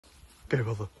Go,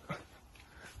 brother.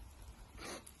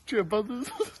 Cheer,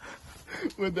 brothers.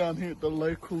 We're down here at the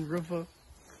local river.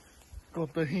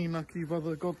 Got the Hinaki,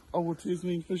 brother. Got Awa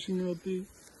Tasman fishing out there.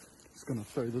 Just gonna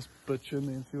throw this bitch in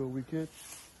there and see what we catch.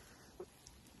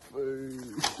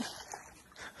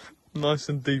 Nice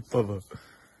and deep, brother.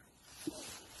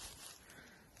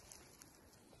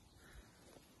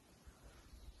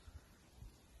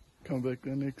 Come back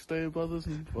the next day, brothers,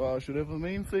 and well, I should have a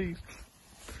mean feast.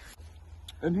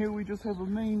 And here we just have a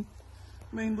mean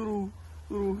little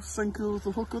sinker with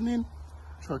a hook on in.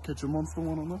 Try to catch a monster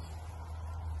one on this.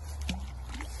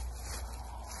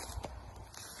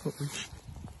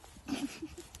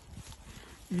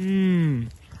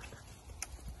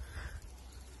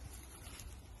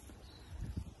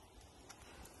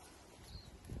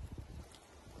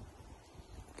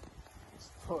 It's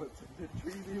tight to get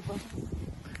tree there, but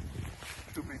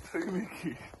should be too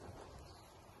mickey.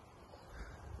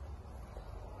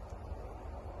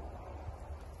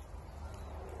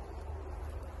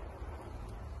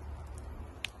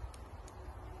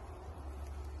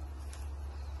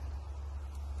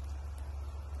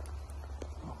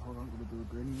 I'm going to do a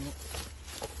granny knot.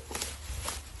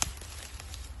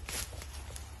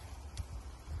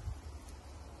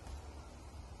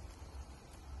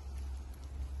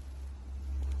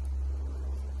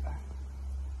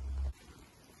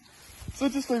 So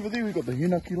just over there we've got the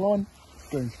Hinaki line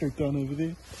going straight down over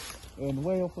there, and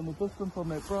way off in the distance on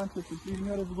that branch that's just leading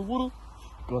out over the water,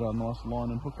 got our nice line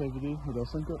and hook over there with our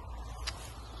sinker.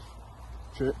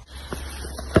 Check.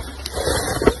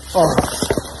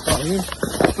 Yeah.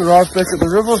 Just arrived back at the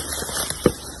river.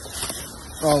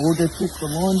 We'll go check the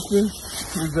lines first.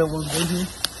 There's that one in here.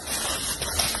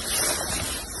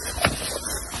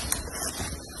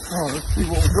 Let's see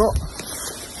what we got.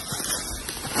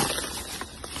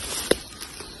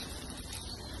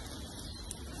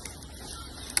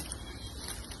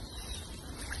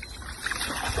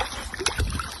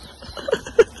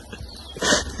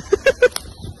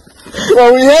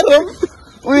 Well,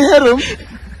 we had him,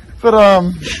 but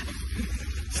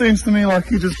seems to me like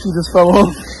he just fell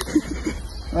off.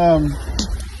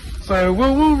 So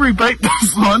we'll rebait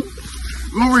this one.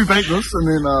 We'll rebait this and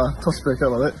then toss it back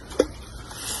out like that.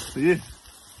 So yeah.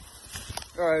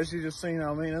 Alright, as you just seen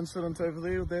our main incident over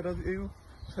there with that other eel.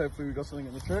 So hopefully we got something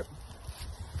in the trap.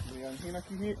 The young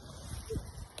Hinaki here.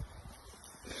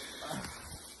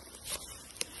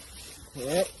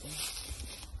 Alright.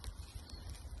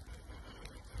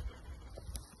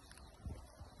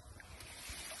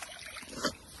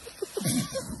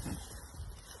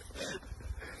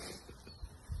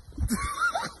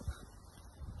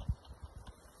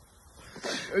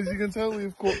 As you can tell,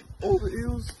 we've caught all the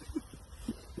eels.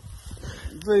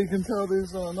 So you can tell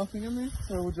there's nothing in there.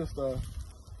 So we'll just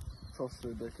toss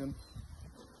it back in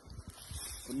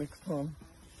for next time.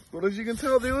 But as you can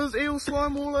tell, there was eel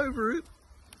slime all over it.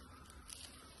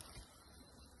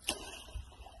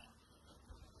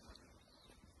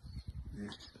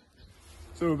 Yeah.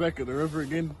 So we're back at the river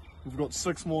again. We've got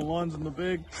 6 more lines in the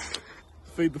bag.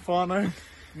 Feed the whānau.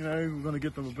 You know, we're going to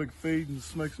get them a big feed and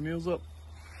smoke some eels up.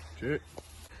 Check.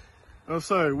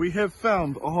 So we have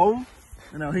found a hole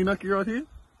in our Hinaki right here,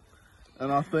 and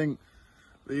I think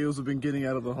the eels have been getting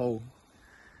out of the hole.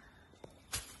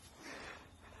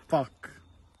 Fuck.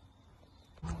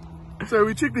 So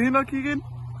we checked the Hinaki again.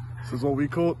 This is what we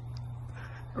caught.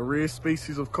 A rare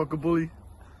species of cockabully.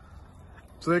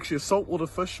 It's actually a saltwater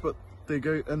fish, but they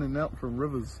go in and out from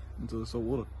rivers into the salt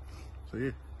water. So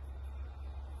yeah.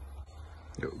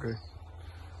 There we go.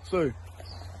 So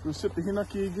we'll set the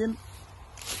Hinaki again.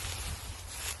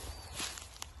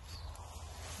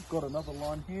 Got another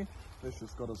line here. That's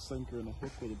just got a sinker and a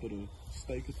hook with a bit of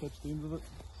stake attached to the end of it.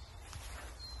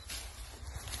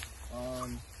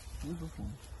 Where's this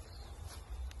one?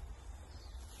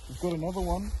 We've got another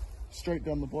one straight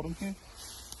down the bottom here.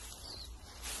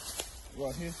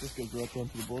 Right here, just goes right down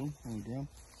to the bottom on the ground.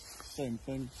 Same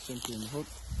thing, sinker and the hook.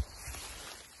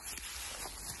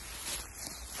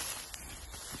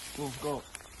 We've got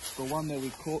the one that we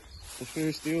caught the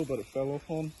first eel, but it fell off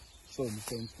on. Still in the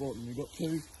same spot, and we've got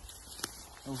 2.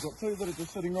 And we've got 2 that are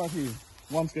just sitting right here.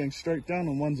 One's going straight down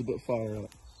and one's a bit far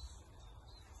out.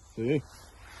 So yeah,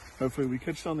 hopefully we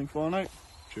catch something whānau.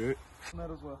 Check. That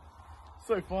as well.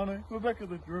 So whānau, we're back at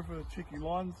the river checking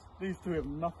lines. These 2 have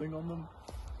nothing on them,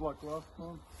 like last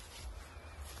time.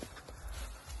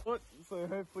 Right, so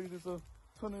hopefully there's a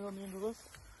tunu on the end of this.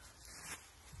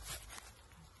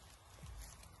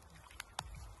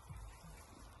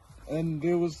 And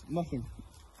there was nothing.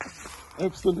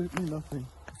 Absolutely nothing.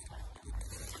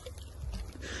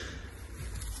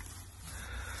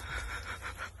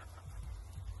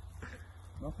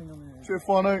 Nothing. nothing on there. Sure,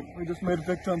 Fano, we just made it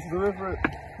back down to the river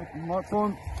at night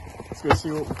time. Let's go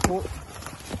see what we caught.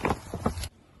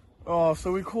 Oh,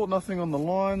 so we caught nothing on the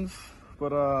lines,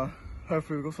 but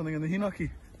hopefully we got something in the hinaki.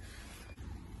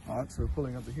 Alright, so we're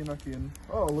pulling up the hinaki and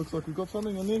oh, it looks like we've got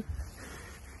something in there.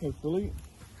 Hopefully.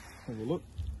 Have a look.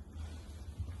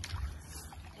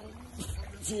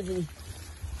 See if we...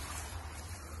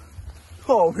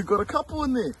 Oh, we've got a couple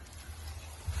in there.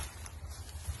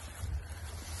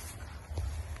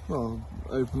 Oh,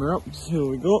 open her up, see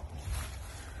what we got.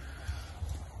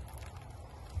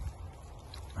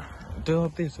 Do it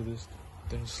up there so this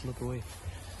don't slip away.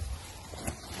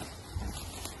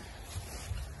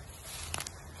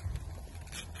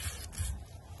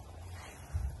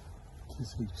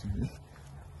 There's heaps in there.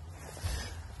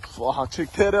 Oh,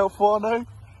 check that out, Fano.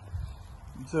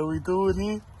 That's how we do it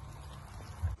here.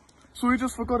 So we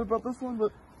just forgot about this one,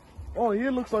 but oh yeah,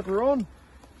 looks like we're on.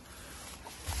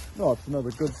 Oh, it's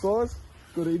another good size,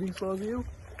 good eating size eel.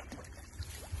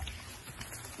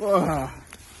 Wow.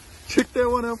 Check that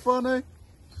one out, Fano.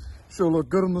 Sure look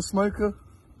good on the smoker.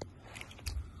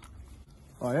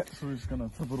 Oh yeah, so we're just gonna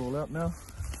tip it all out now.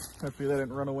 Hopefully they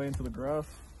didn't run away into the grass.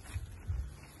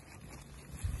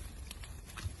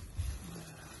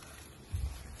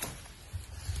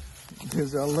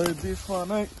 Here's our load there,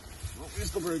 Fano. Oh,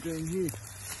 where's the break in here?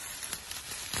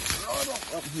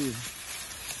 Right up here.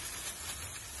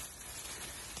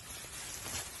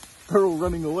 They're all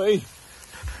running away.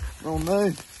 Oh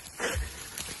no.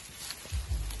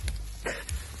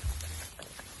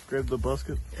 Grab the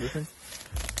basket, you think?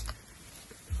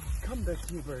 Come back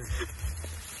here, bro.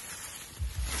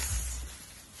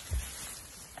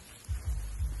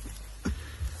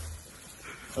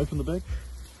 Open the bag.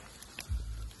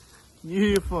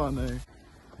 Yeah, Fano.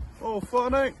 Oh,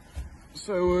 Fano.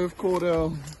 So we've caught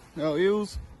our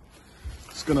eels.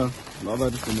 Just gonna lob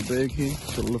that just in the bag here.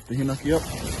 Gotta lift the hinaki up.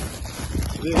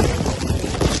 There.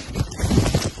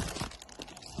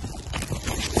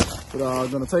 But I'm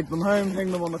gonna take them home,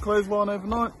 hang them on the clothesline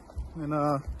overnight, and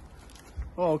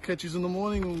I'll catch you in the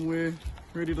morning when we're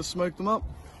ready to smoke them up.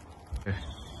 Yeah.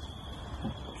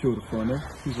 Kia ora, Fano.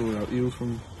 Here's all our eels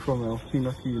from our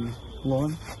hinaki and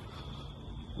line.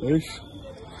 Ish.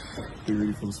 Be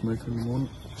ready for the smoke in the morning.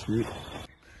 Cheers.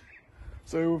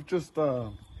 So we've just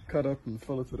cut up and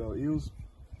filleted our eels.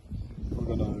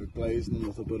 We're gonna glaze them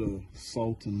with a bit of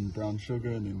salt and brown sugar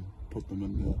and then put them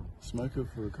in the smoker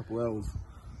for a couple hours.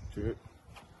 Cheers.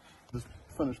 Just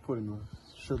finished putting the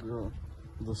sugar on,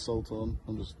 the salt on.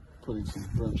 I'm just putting some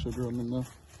brown sugar on them now.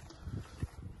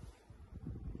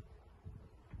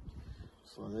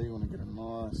 So there you want to get a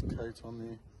nice coat on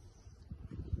there.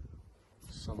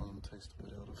 Some of them taste a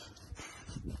bit out of.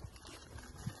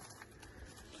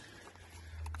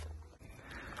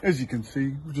 As you can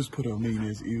see, we just put our mean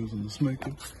as eels in the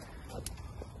smoker.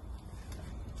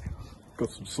 Got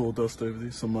some sawdust over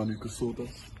there, some manuka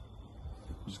sawdust.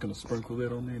 I'm just going to sprinkle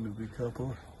that on there and it'll be car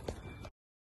pie.